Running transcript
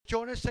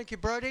join us. Thank you,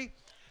 Brody.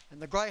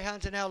 And the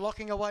Greyhounds are now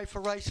locking away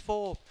for race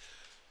 4.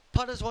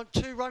 Punters want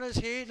 2 runners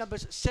here,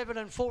 numbers 7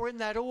 and 4 in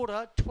that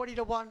order. 20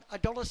 to 1,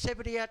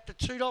 $1.70 out to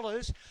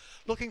 $2.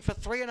 Looking for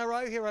 3 in a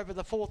row here over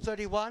the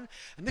 431.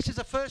 And this is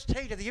the first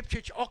heat of the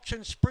Ipswich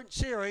Auction Sprint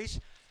Series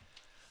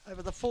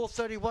over the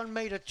 431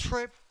 metre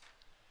trip.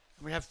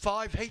 And we have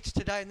 5 heats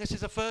today, and this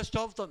is the first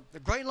of them. The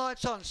green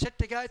light's on, set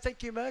to go.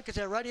 Thank you, Merck, as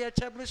our Radio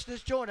Tab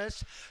listeners join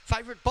us.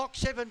 Favourite box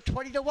 7,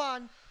 20 to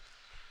 1.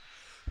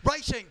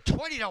 Racing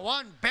 20 to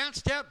 1,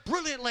 bounced out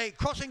brilliantly,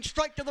 crossing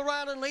straight to the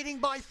rail and leading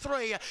by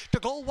 3. To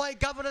Galway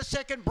Governor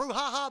second,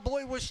 Brouhaha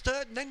Boy was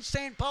third, and then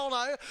San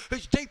Polo,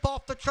 who's deep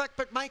off the track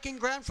but making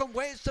ground from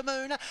Where's the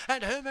Moon,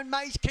 and Herman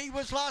May's Key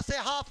was last. They're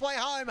halfway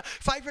home.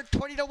 Favourite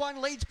 20 to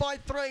 1 leads by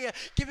 3.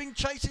 Giving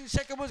chase in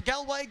second was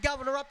Galway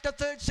Governor, up to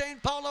third San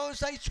Polo as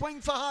they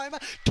swing for home.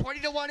 20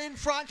 to 1 in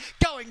front,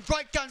 going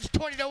great guns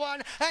 20 to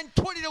 1, and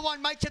 20 to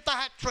 1 makes it the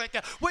hat trick.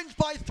 Wins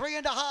by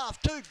 3.5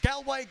 to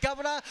Galway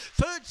Governor,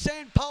 third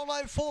San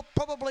Polo, 4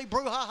 probably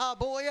Brouhaha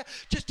Boy,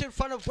 just in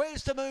front of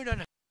Where's the Moon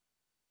and